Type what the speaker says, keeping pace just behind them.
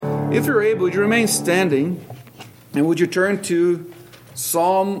If you're able, would you remain standing, and would you turn to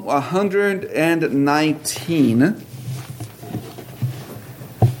Psalm 119,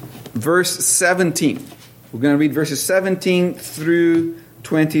 verse 17. We're going to read verses 17 through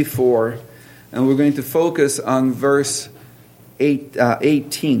 24, and we're going to focus on verse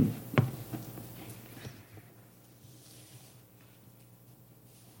 18.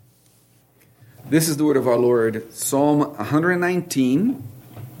 This is the word of our Lord, Psalm 119,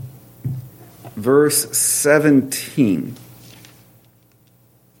 verse 17.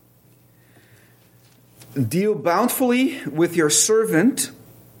 Deal bountifully with your servant,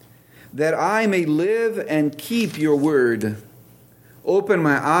 that I may live and keep your word. Open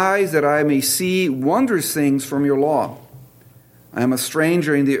my eyes that I may see wondrous things from your law. I am a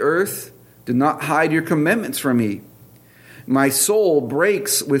stranger in the earth. Do not hide your commandments from me. My soul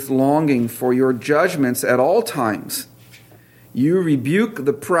breaks with longing for your judgments at all times. You rebuke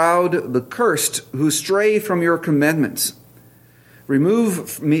the proud, the cursed, who stray from your commandments. Remove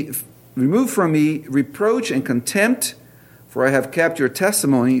from me reproach and contempt, for I have kept your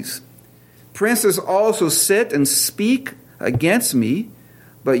testimonies. Princes also sit and speak against me,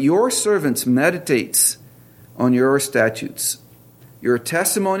 but your servant meditates on your statutes. Your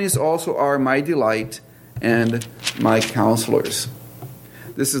testimonies also are my delight and my counselors.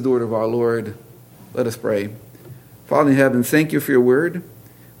 This is the word of our Lord. Let us pray. Father in heaven, thank you for your word.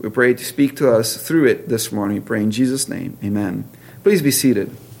 We pray to speak to us through it this morning. We pray in Jesus' name. Amen. Please be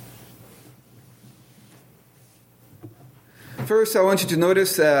seated. First, I want you to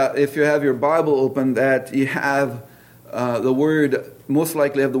notice, if you have your Bible open, that you have the word, most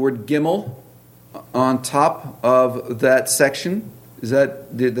likely have the word Gimel on top of that section. Does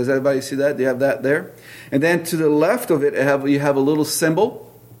everybody see that? Do you have that there? And then to the left of it, you have a little symbol.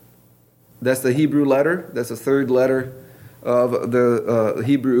 That's the Hebrew letter. That's the third letter of the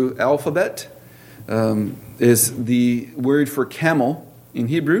Hebrew alphabet. Is the word for camel in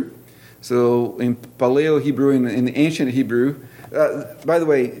Hebrew. So in Paleo Hebrew, in the ancient Hebrew, by the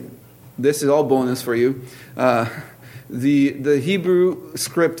way, this is all bonus for you. The Hebrew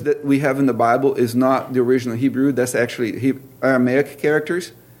script that we have in the Bible is not the original Hebrew. That's actually Aramaic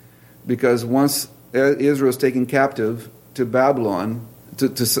characters, because once Israel was taken captive to Babylon, to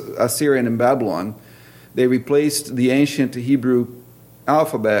Assyria and Babylon, they replaced the ancient Hebrew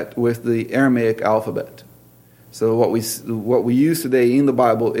alphabet with the Aramaic alphabet. So what we use today in the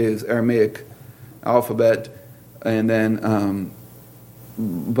Bible is Aramaic alphabet, and then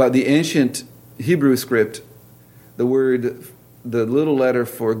but the ancient Hebrew script, the little letter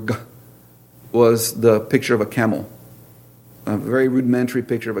for G was the picture of a camel, a very rudimentary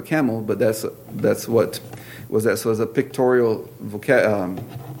picture of a camel, but that's what was that. So it was a pictorial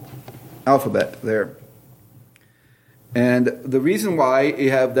alphabet there. And the reason why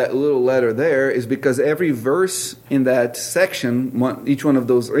you have that little letter there is because every verse in that section, each one of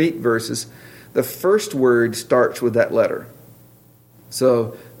those 8 verses, the first word starts with that letter.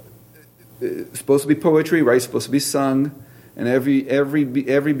 So it's supposed to be poetry, right? It's supposed to be sung. And every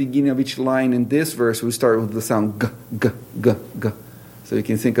beginning of each line in this verse will start with the sound G, G, G, G. So you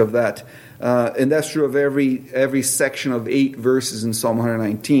can think of that. And that's true of every section of 8 verses in Psalm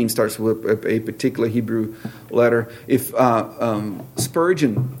 119 starts with a particular Hebrew letter. If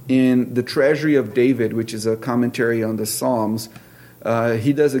Spurgeon, in The Treasury of David, which is a commentary on the Psalms,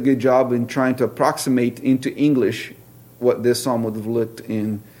 he does a good job in trying to approximate into English what this psalm would have looked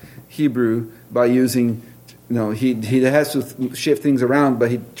in Hebrew by using, he has to shift things around,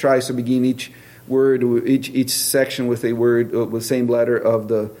 but he tries to begin each word, each section with a word with the same letter of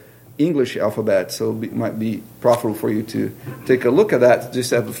the English alphabet. So it might be profitable for you to take a look at that,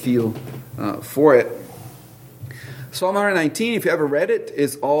 just have a feel for it. Psalm 119, if you ever read it,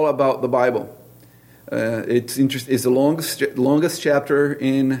 is all about the Bible. It's the longest chapter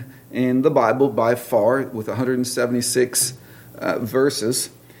in the Bible by far, with 176 verses.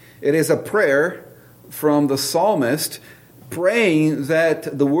 It is a prayer from the psalmist praying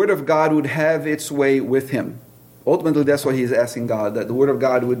that the Word of God would have its way with him. Ultimately, that's what he's asking God, that the Word of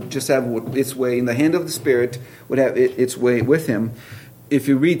God would just have its way in the hand of the Spirit, would have its way with him. If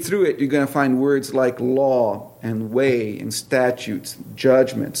you read through it, you're going to find words like law and way and statutes,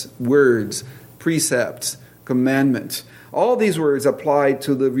 judgments, words, precepts, commandments. All these words apply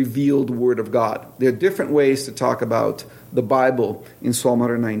to the revealed Word of God. There are different ways to talk about the Bible in Psalm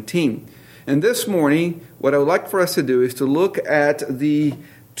 119. And this morning, what I would like for us to do is to look at the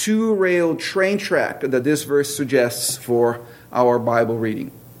 2-rail train track that this verse suggests for our Bible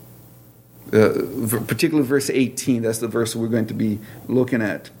reading. Particularly verse 18, that's the verse we're going to be looking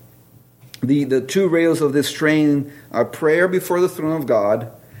at. The 2 rails of this train are prayer before the throne of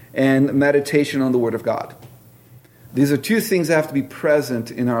God and meditation on the Word of God. These are two things that have to be present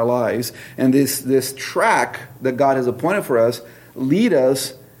in our lives. And this track that God has appointed for us lead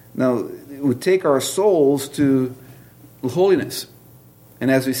us, now, it would take our souls to holiness. And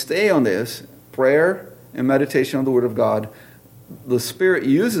as we stay on this, prayer and meditation on the Word of God, the Spirit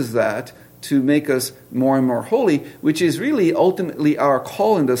uses that to make us more and more holy, which is really ultimately our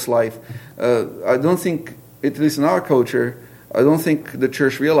call in this life. I don't think, at least in our culture, I don't think the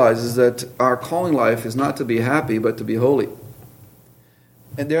church realizes that our calling life is not to be happy, but to be holy.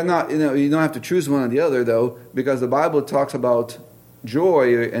 And they're not, you don't have to choose one or the other, though, because the Bible talks about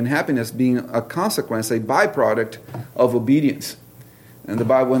joy and happiness being a consequence, a byproduct of obedience. And the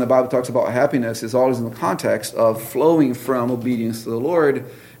Bible, when the Bible talks about happiness, is always in the context of flowing from obedience to the Lord.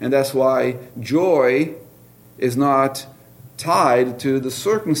 And that's why joy is not tied to the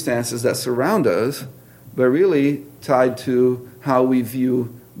circumstances that surround us, but really tied to how we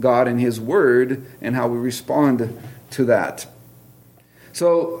view God and His Word and how we respond to that.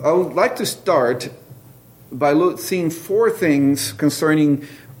 So I would like to start by seeing four things concerning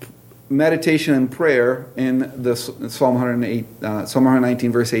meditation and prayer in the Psalm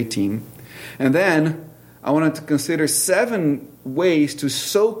 119, verse 18. And then I wanted to consider 7 ways to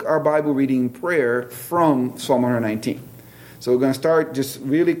soak our Bible reading and prayer from Psalm 119. So we're going to start just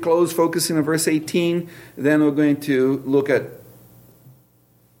really close, focusing on verse 18. Then we're going to look at,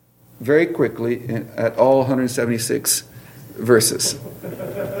 very quickly, at all 176 verses.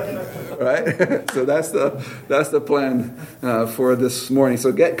 Right? So that's the plan for this morning.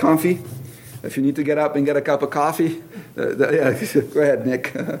 So get comfy. If you need to get up and get a cup of coffee, go ahead,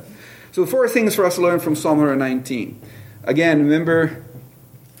 Nick. So 4 things for us to learn from Psalm 119. Again, remember,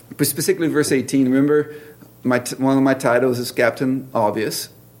 specifically verse 18, remember one of my titles is Captain Obvious.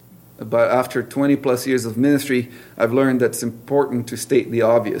 But after 20 plus years of ministry, I've learned that it's important to state the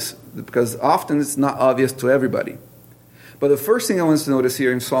obvious, because often it's not obvious to everybody. But the first thing I want us to notice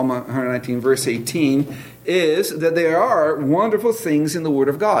here in Psalm 119, verse 18, is that there are wonderful things in the Word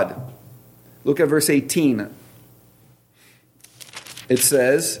of God. Look at verse 18. It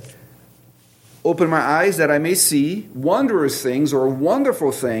says, "Open my eyes that I may see wondrous things," or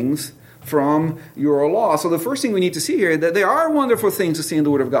wonderful things, "from your law." So the first thing we need to see here is that there are wonderful things to see in the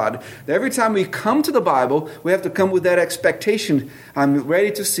Word of God. That every time we come to the Bible, we have to come with that expectation. I'm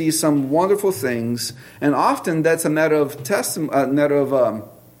ready to see some wonderful things. And often that's a matter of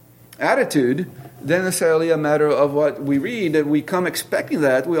attitude, than necessarily a matter of what we read. That we come expecting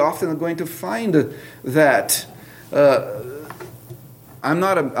that. We often are going to find that. I'm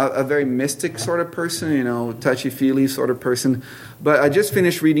not a very mystic sort of person, touchy-feely sort of person. But I just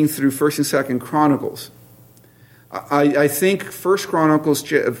finished reading through 1st and 2nd Chronicles. I think 1st Chronicles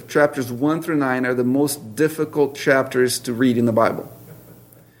chapters 1 through 9 are the most difficult chapters to read in the Bible.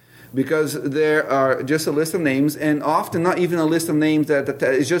 Because there are just a list of names, and often not even a list of names that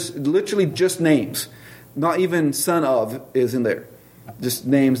is just literally just names. Not even son of is in there. Just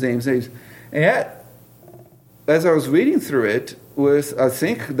names. And yet, as I was reading through it, with, I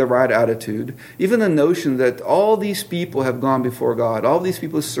think, the right attitude, even the notion that all these people have gone before God, all these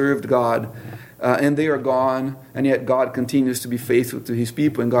people served God, and they are gone, and yet God continues to be faithful to His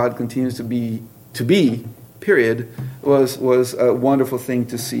people, and God continues to be, period, was a wonderful thing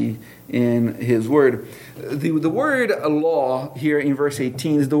to see in His Word. The word law here in verse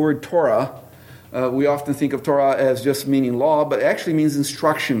 18 is the word Torah. We often think of Torah as just meaning law, but it actually means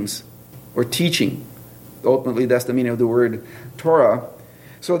instructions or teaching. Ultimately, that's the meaning of the word Torah.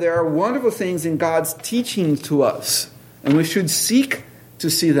 So there are wonderful things in God's teaching to us, and we should seek to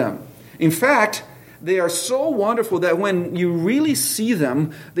see them. In fact, they are so wonderful that when you really see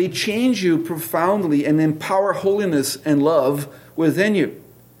them, they change you profoundly and empower holiness and love within you.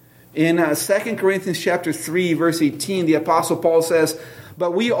 In 2 Corinthians chapter 3, verse 18, the Apostle Paul says,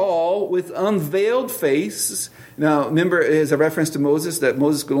 "But we all, with unveiled faces..." Now, remember, it is a reference to Moses, that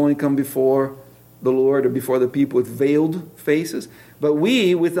Moses could only come before the Lord or before the people with veiled faces. "But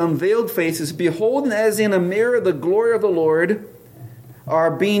we, with unveiled faces, beholding as in a mirror the glory of the Lord,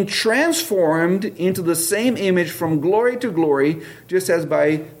 are being transformed into the same image from glory to glory, just as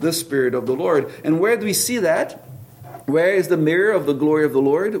by the Spirit of the Lord." And where do we see that? Where is the mirror of the glory of the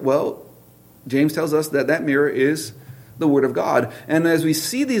Lord? Well, James tells us that mirror is the Word of God. And as we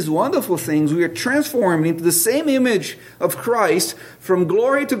see these wonderful things, we are transformed into the same image of Christ from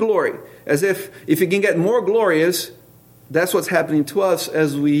glory to glory. As if it can get more glorious, that's what's happening to us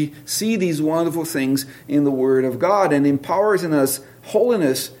as we see these wonderful things in the Word of God, and empowers in us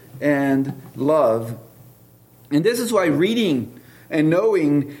holiness and love. And this is why reading and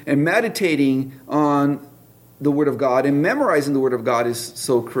knowing and meditating on the Word of God and memorizing the Word of God is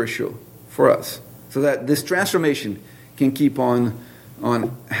so crucial for us, so that this transformation can keep on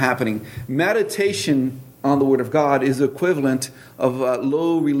happening. Meditation on the Word of God is the equivalent of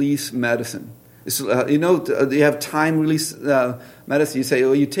low-release medicine. You have time-release medicine. You say,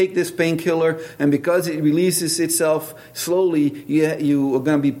 you take this painkiller, and because it releases itself slowly, you are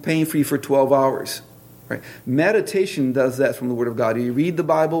going to be pain-free for 12 hours. Right? Meditation does that from the Word of God. You read the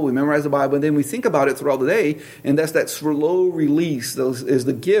Bible, we memorize the Bible, and then we think about it throughout the day, and that's that slow release. Those is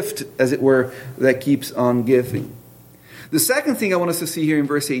the gift, as it were, that keeps on giving. The second thing I want us to see here in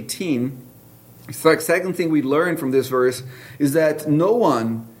verse 18, the second thing we learn from this verse, is that no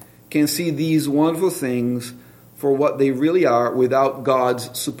one can see these wonderful things for what they really are without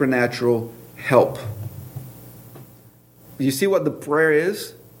God's supernatural help. You see what the prayer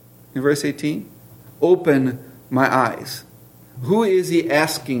is in verse 18? Open my eyes. Who is he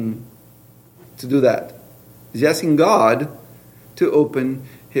asking to do that? He's asking God to open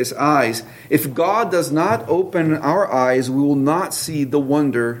his eyes. If God does not open our eyes, we will not see the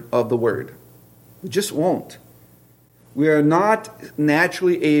wonder of the Word. We just won't. We are not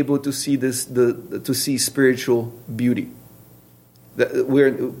naturally able to see to see spiritual beauty.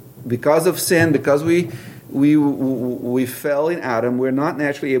 Because of sin, because we fell in Adam, we're not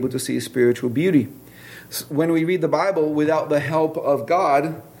naturally able to see spiritual beauty. When we read the Bible without the help of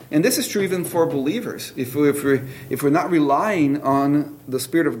God, and this is true even for believers, if we're not relying on the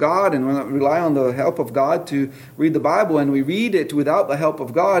Spirit of God and we're not relying on the help of God to read the Bible, and we read it without the help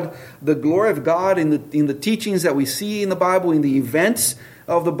of God, the glory of God in the teachings that we see in the Bible, in the events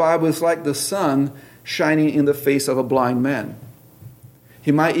of the Bible, is like the sun shining in the face of a blind man.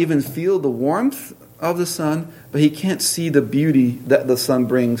 He might even feel the warmth of the sun, but he can't see the beauty that the sun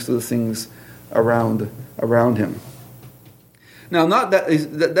brings to the things around him. Now,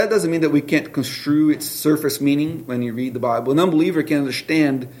 that doesn't mean that we can't construe its surface meaning when you read the Bible. An unbeliever can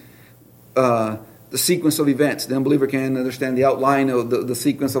understand the sequence of events. The unbeliever can understand the outline of the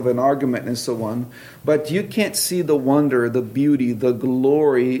sequence of an argument and so on. But you can't see the wonder, the beauty, the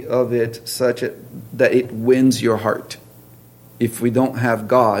glory of it such that it wins your heart if we don't have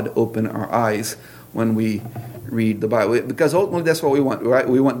God open our eyes when we read the Bible. Because ultimately that's what we want, right?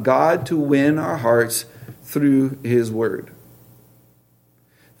 We want God to win our hearts through His Word.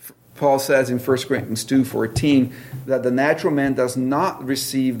 Paul says in 1 Corinthians 2:14 that the natural man does not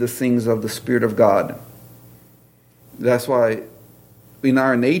receive the things of the Spirit of God. That's why in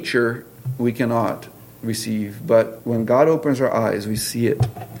our nature we cannot receive. But when God opens our eyes, we see it.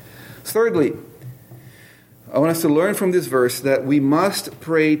 Thirdly, I want us to learn from this verse that we must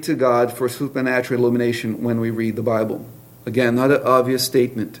pray to God for supernatural illumination when we read the Bible. Again, not an obvious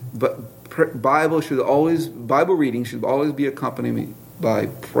statement, but Bible reading should always be accompanied by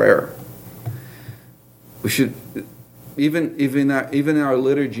prayer. We should, even in our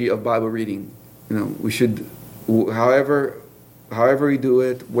liturgy of Bible reading, we should, however we do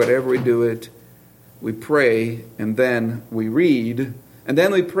it, whatever we do it, we pray and then we read and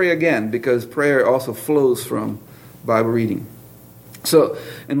then we pray again, because prayer also flows from Bible reading. So,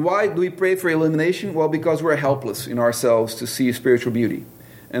 and why do we pray for illumination? Well, because we're helpless in ourselves to see spiritual beauty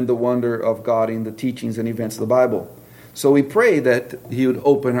and the wonder of God in the teachings and events of the Bible. So we pray that He would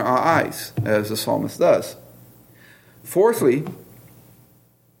open our eyes, as the psalmist does. Fourthly,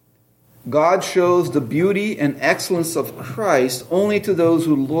 God shows the beauty and excellence of Christ only to those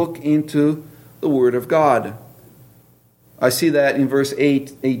who look into the Word of God. I see that in verse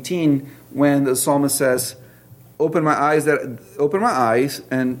 18 when the psalmist says, open my eyes,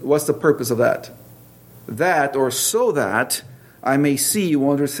 and what's the purpose of that? So that I may see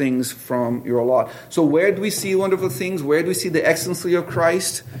wondrous things from your law. So where do we see wonderful things? Where do we see the excellency of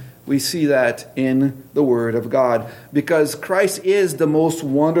Christ? We see that in the Word of God. Because Christ is the most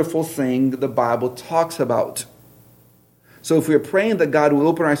wonderful thing that the Bible talks about. So if we're praying that God will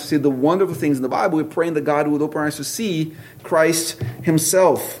open our eyes to see the wonderful things in the Bible, we're praying that God will open our eyes to see Christ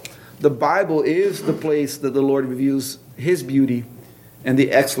Himself. The Bible is the place that the Lord reveals His beauty and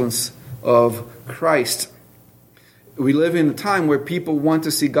the excellence of Christ. We live in a time where people want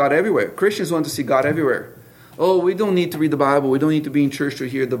to see God everywhere. Christians want to see God everywhere. Oh, we don't need to read the Bible. We don't need to be in church to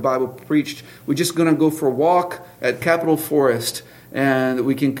hear the Bible preached. We're just going to go for a walk at Capitol Forest and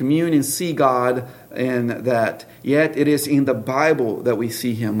we can commune and see God in that. Yet it is in the Bible that we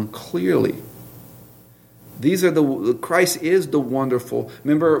see Him clearly. Christ is the wonderful.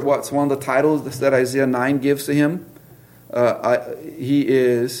 Remember what's one of the titles that Isaiah 9 gives to Him? He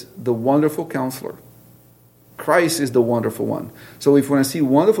is the wonderful counselor. Christ is the wonderful one. So if we want to see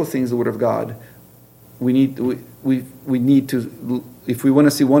wonderful things in the Word of God, we need to. If we want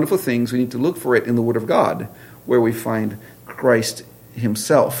to see wonderful things, we need to look for it in the Word of God, where we find Christ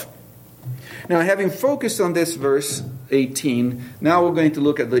himself. Now, having focused on this verse 18, now we're going to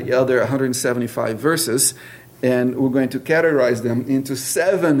look at the other 175 verses, and we're going to categorize them into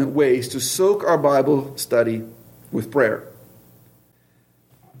 7 ways to soak our Bible study with prayer.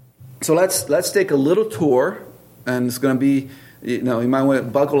 So let's take a little tour, and it's going to be, you might want to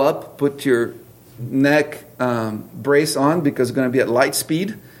buckle up, put your neck brace on, because it's going to be at light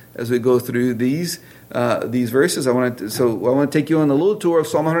speed as we go through these verses. I want to take you on a little tour of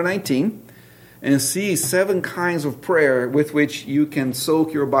Psalm 119 and see 7 kinds of prayer with which you can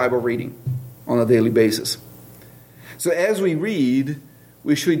soak your Bible reading on a daily basis. So as we read,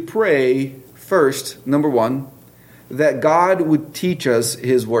 we should pray first, number 1, that God would teach us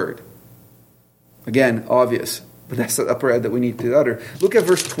His Word. Again, obvious, but that's a prayer that we need to utter. Look at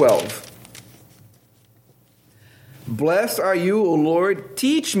verse 12. Blessed are you, O Lord,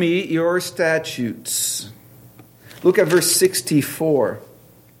 teach me your statutes. Look at verse 64.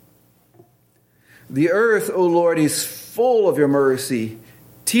 The earth, O Lord, is full of your mercy.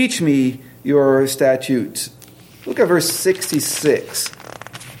 Teach me your statutes. Look at verse 66.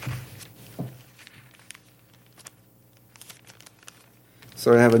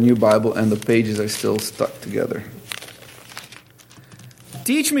 So I have a new Bible and the pages are still stuck together.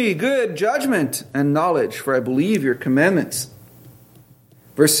 Teach me good judgment and knowledge, for I believe your commandments.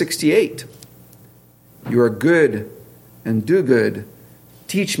 Verse 68. You are good and do good.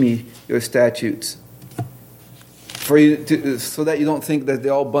 Teach me your statutes. So that you don't think that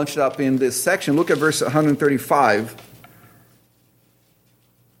they're all bunched up in this section, look at verse 135.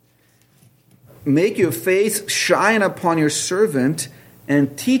 Make your face shine upon your servant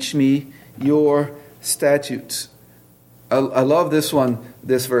and teach me your statutes. I love this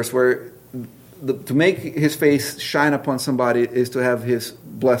verse, where to make his face shine upon somebody is to have his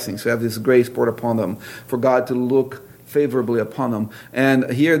blessings, to have his grace poured upon them, for God to look favorably upon them.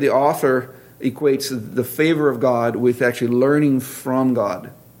 And here the author equates the favor of God with actually learning from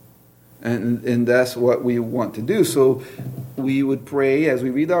God. And that's what we want to do. So we would pray as we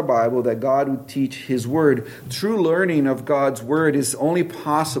read our Bible that God would teach His Word. True learning of God's Word is only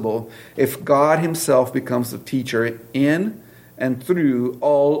possible if God Himself becomes the teacher in and through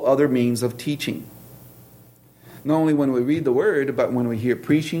all other means of teaching. Not only when we read the Word, but when we hear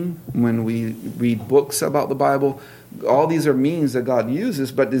preaching, when we read books about the Bible. All these are means that God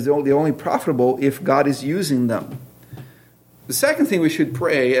uses, but they're only profitable if God is using them. The second thing we should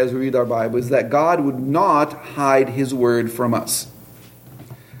pray as we read our Bible is that God would not hide His Word from us.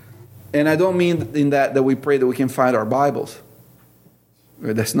 And I don't mean in that we pray that we can find our Bibles.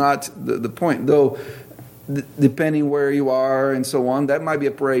 That's not the point. Though, depending where you are and so on, that might be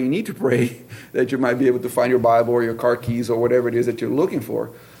a prayer you need to pray, that you might be able to find your Bible or your car keys or whatever it is that you're looking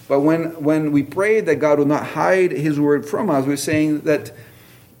for. But when we pray that God will not hide His Word from us, we're saying that,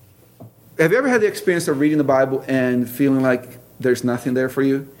 have you ever had the experience of reading the Bible and feeling like there's nothing there for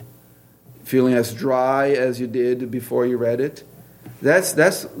you? Feeling as dry as you did before you read it? That's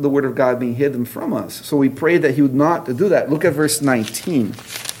the Word of God being hidden from us. So we pray that He would not do that. Look at verse 19.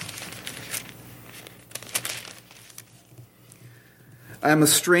 I am a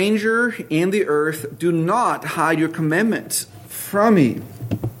stranger in the earth. Do not hide your commandments from me.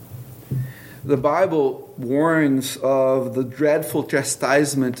 The Bible warns of the dreadful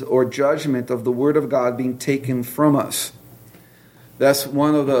chastisement or judgment of the Word of God being taken from us. That's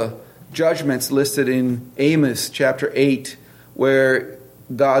one of the judgments listed in Amos chapter 8, where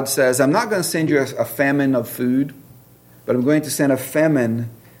God says, I'm not going to send you a famine of food, but I'm going to send a famine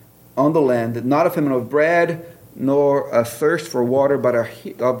on the land, not a famine of bread, nor a thirst for water, but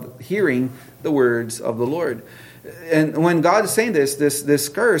of hearing the words of the Lord. And when God is saying this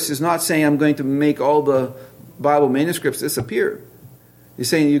curse is not saying I'm going to make all the Bible manuscripts disappear. He's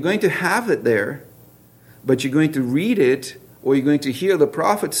saying you're going to have it there, but you're going to read it, or you're going to hear the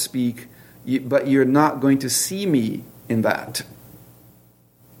prophets speak, but you're not going to see me in that.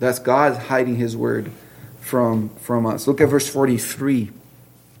 That's God hiding His Word from us. Look at verse 43.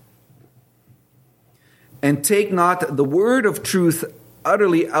 And take not the word of truth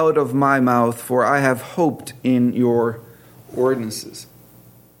utterly out of my mouth, for I have hoped in your ordinances.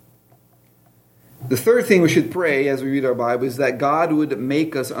 The third thing we should pray as we read our Bible is that God would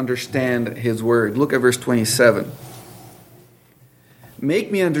make us understand His Word. Look at verse 27.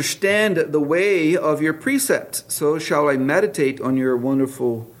 Make me understand the way of your precepts, so shall I meditate on your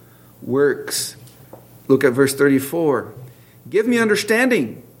wonderful works. Look at verse 34. Give me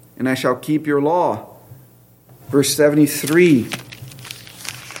understanding, and I shall keep your law. Verse 73.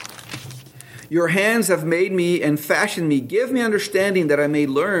 Your hands have made me and fashioned me. Give me understanding that I may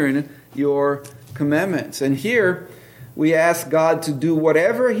learn your commandments. And here we ask God to do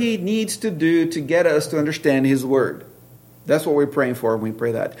whatever He needs to do to get us to understand His Word. That's what we're praying for when we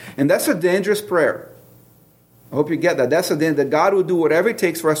pray that. And that's a dangerous prayer. I hope you get that. That God will do whatever it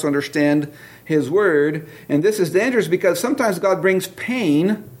takes for us to understand His Word. And this is dangerous because sometimes God brings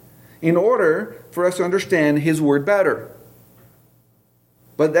pain in order for us to understand His Word better.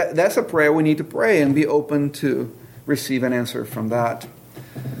 But that's a prayer we need to pray and be open to receive an answer from that.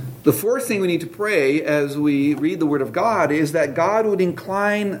 The fourth thing we need to pray as we read the Word of God is that God would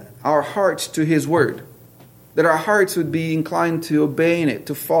incline our hearts to His Word. That our hearts would be inclined to obeying it,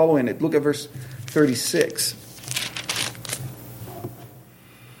 to following it. Look at verse 36.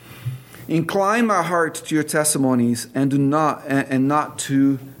 Incline my heart to your testimonies and not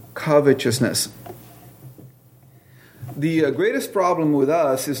to covetousness. The greatest problem with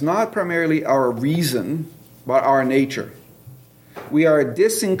us is not primarily our reason, but our nature. We are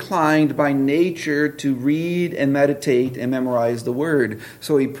disinclined by nature to read and meditate and memorize the Word.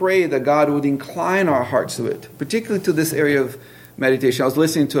 So we pray that God would incline our hearts to it, particularly to this area of meditation. I was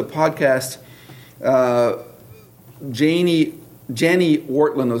listening to a podcast. Jenny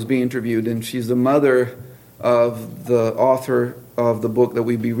Ortland was being interviewed, and she's the mother of the author of the book that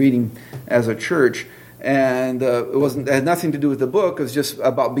we'd be reading as a church. And it had nothing to do with the book. It was just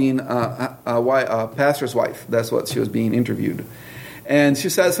about being a pastor's wife. That's what she was being interviewed. And she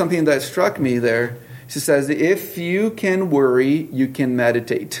said something that struck me there. She says, if you can worry, you can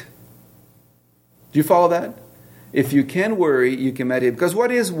meditate. Do you follow that? If you can worry, you can meditate. Because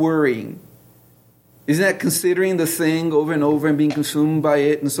what is worrying? Isn't that considering the thing over and over and being consumed by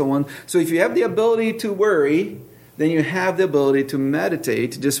it and so on? So if you have the ability to worry, then you have the ability to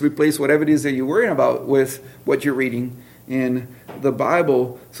meditate, to just replace whatever it is that you're worrying about with what you're reading in the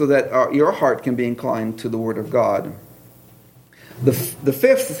Bible so that your heart can be inclined to the Word of God. The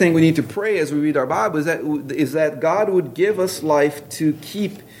fifth thing we need to pray as we read our Bible is that God would give us life to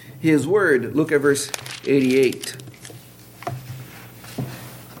keep His Word. Look at verse 88.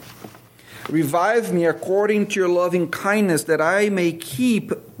 Revive me according to your loving kindness, that I may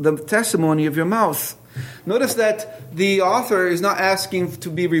keep the testimony of your mouth. Notice that the author is not asking to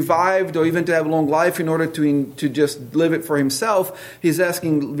be revived or even to have long life in order to just live it for himself. He's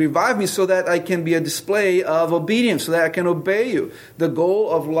asking, revive me so that I can be a display of obedience, so that I can obey you. The goal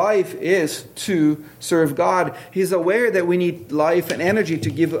of life is to serve God. He's aware that we need life and energy to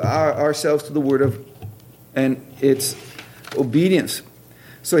give ourselves to the Word of and its obedience.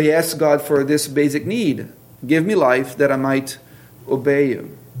 So he asks God for this basic need. Give me life that I might obey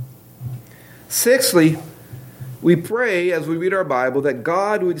you. Sixthly, we pray as we read our Bible that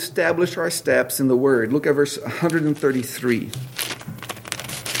God would establish our steps in the Word. Look at verse 133.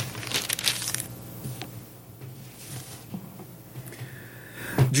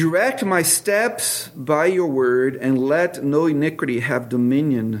 Direct my steps by your word, and let no iniquity have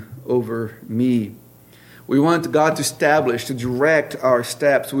dominion over me. We want God to establish, to direct our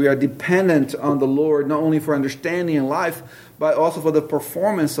steps. We are dependent on the Lord, not only for understanding in life, but also for the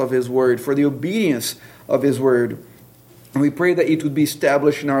performance of His Word, for the obedience of His Word. And we pray that it would be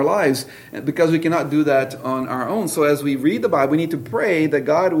established in our lives, because we cannot do that on our own. So as we read the Bible, we need to pray that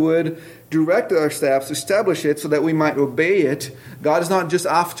God would direct our steps, establish it so that we might obey it. God is not just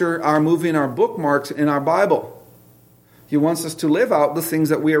after our moving our bookmarks in our Bible. He wants us to live out the things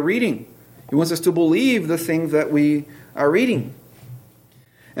that we are reading. He wants us to believe the things that we are reading.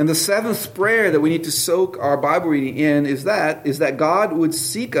 And the seventh prayer that we need to soak our Bible reading in is that God would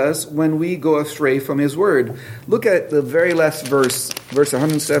seek us when we go astray from His Word. Look at the very last verse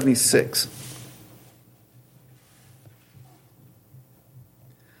 176.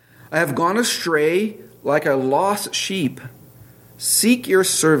 I have gone astray like a lost sheep. Seek your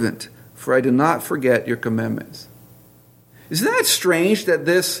servant, for I do not forget your commandments. Isn't that strange that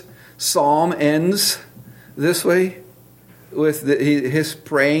this psalm ends this way, with his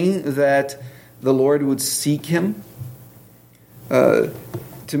praying that the Lord would seek him? To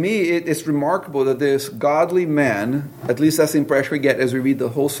me, it's remarkable that this godly man, at least that's the impression we get as we read the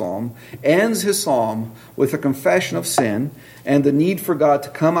whole psalm, ends his psalm with a confession of sin and the need for God to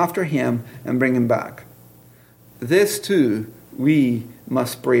come after him and bring him back. This too, we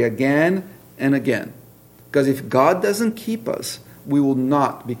must pray again and again. Because if God doesn't keep us, we will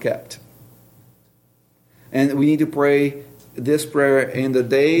not be kept. And we need to pray this prayer in the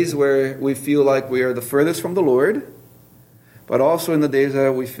days where we feel like we are the furthest from the Lord, but also in the days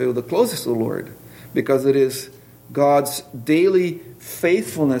that we feel the closest to the Lord, because it is God's daily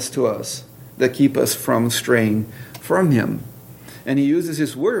faithfulness to us that keep us from straying from Him. And He uses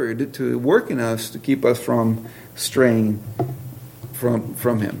His Word to work in us to keep us from straying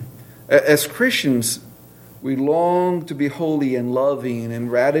from Him. As Christians, we long to be holy and loving and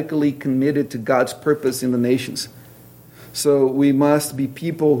radically committed to God's purpose in the nations. So we must be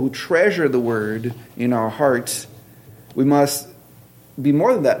people who treasure the Word in our hearts. We must be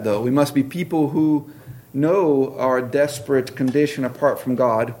more than that, though. We must be people who know our desperate condition apart from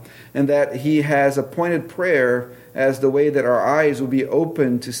God, and that He has appointed prayer as the way that our eyes will be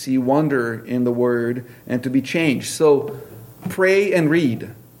open to see wonder in the Word and to be changed. So pray and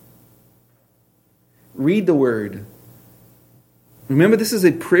read. Read the Word. Remember, this is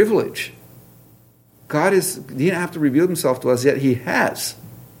a privilege. God didn't have to reveal Himself to us, yet He has.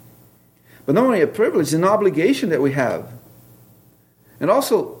 But not only a privilege, it's an obligation that we have. And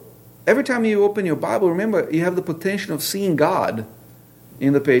also, every time you open your Bible, remember, you have the potential of seeing God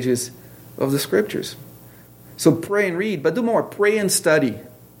in the pages of the Scriptures. So pray and read, but do more. Pray and study.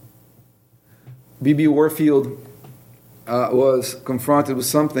 B.B. Warfield was confronted with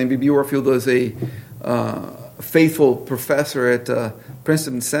something. B.B. Warfield was a faithful professor at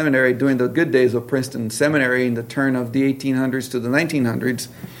Princeton Seminary during the good days of Princeton Seminary in the turn of the 1800s to the 1900s.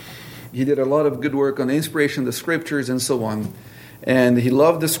 He did a lot of good work on the inspiration of the Scriptures and so on. And he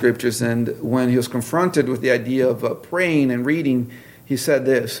loved the Scriptures. And when he was confronted with the idea of praying and reading, he said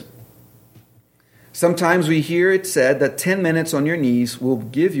this: "Sometimes we hear it said that 10 minutes on your knees will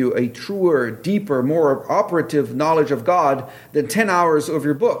give you a truer, deeper, more operative knowledge of God than 10 hours of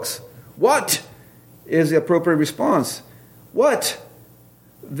your books. What?" is the appropriate response. What?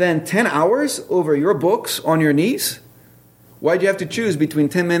 Then 10 hours over your books on your knees? Why do you have to choose between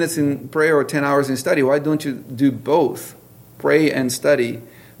 10 minutes in prayer or 10 hours in study? Why don't you do both? Pray and study.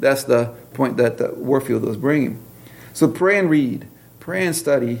 That's the point that Warfield was bringing. So pray and read. Pray and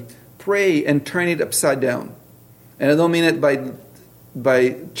study. Pray and turn it upside down. And I don't mean it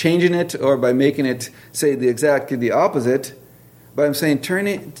by changing it or by making it say exactly the opposite. But I'm saying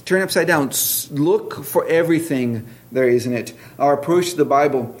turn upside down. Look for everything there is in it. Our approach to the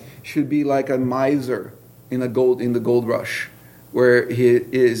Bible should be like a miser in the gold rush, where he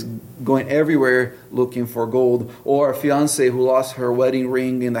is going everywhere looking for gold, or a fiancée who lost her wedding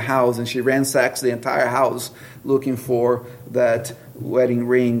ring in the house and she ransacks the entire house looking for that wedding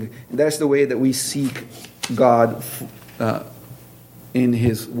ring. And that's the way that we seek God in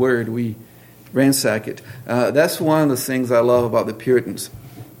His Word. We ransack it. That's one of the things I love about the Puritans.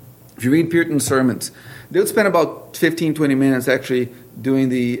 If you read Puritan sermons, they would spend about 15-20 minutes actually doing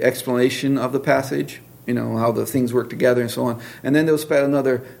the explanation of the passage, how the things work together and so on. And then they'll spend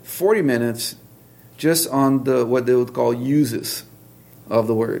another 40 minutes just on what they would call uses of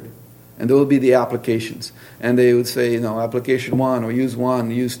the word. And those would be the applications. And they would say, application 1 or use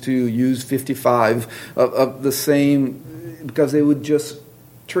 1, use 2, use 55 of the same, because they would just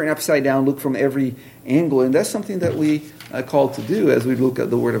turn upside down, look from every angle. And that's something that we are called to do as we look at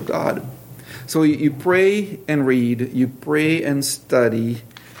the Word of God. So you pray and read, you pray and study,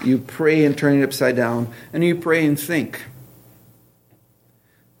 you pray and turn it upside down, and you pray and think.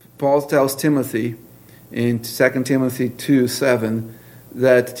 Paul tells Timothy in 2 Timothy 2:7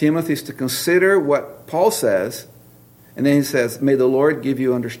 that Timothy is to consider what Paul says, and then he says, "May the Lord give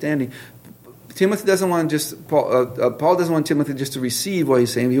you understanding." Timothy doesn't want Paul doesn't want Timothy just to receive what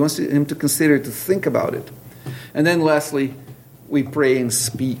he's saying. He wants him to consider, to think about it. And then lastly, we pray and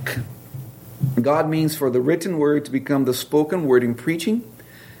speak. God means for the written word to become the spoken word in preaching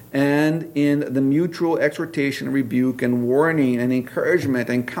and in the mutual exhortation, rebuke, and warning, and encouragement,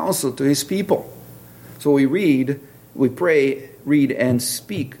 and counsel to His people. So we pray, read, and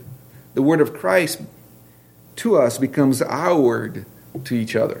speak. The word of Christ to us becomes our word to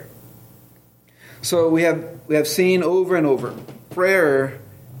each other. So we have seen over and over, prayer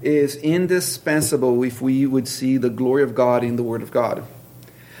is indispensable if we would see the glory of God in the Word of God.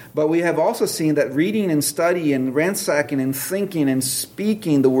 But we have also seen that reading and study and ransacking and thinking and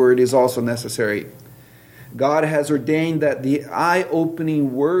speaking the Word is also necessary. God has ordained that the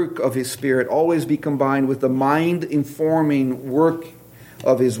eye-opening work of His Spirit always be combined with the mind-informing work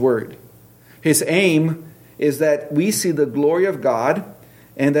of His Word. His aim is that we see the glory of God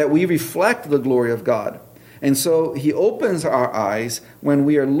and that we reflect the glory of God. And so He opens our eyes when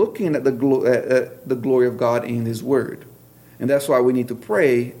we are looking at the glory of God in His Word. And that's why we need to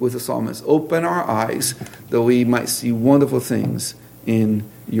pray with the psalmist, "Open our eyes that we might see wonderful things in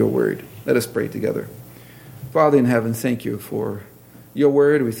Your Word." Let us pray together. Father in heaven, thank You for Your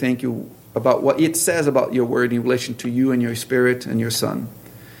Word. We thank You about what it says about Your Word in relation to You and Your Spirit and Your Son.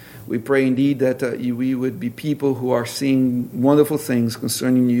 We pray indeed that we would be people who are seeing wonderful things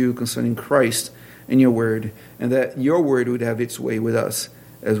concerning You, concerning Christ and Your Word, and that Your Word would have its way with us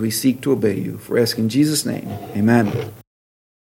as we seek to obey You. For asking in Jesus' name, amen.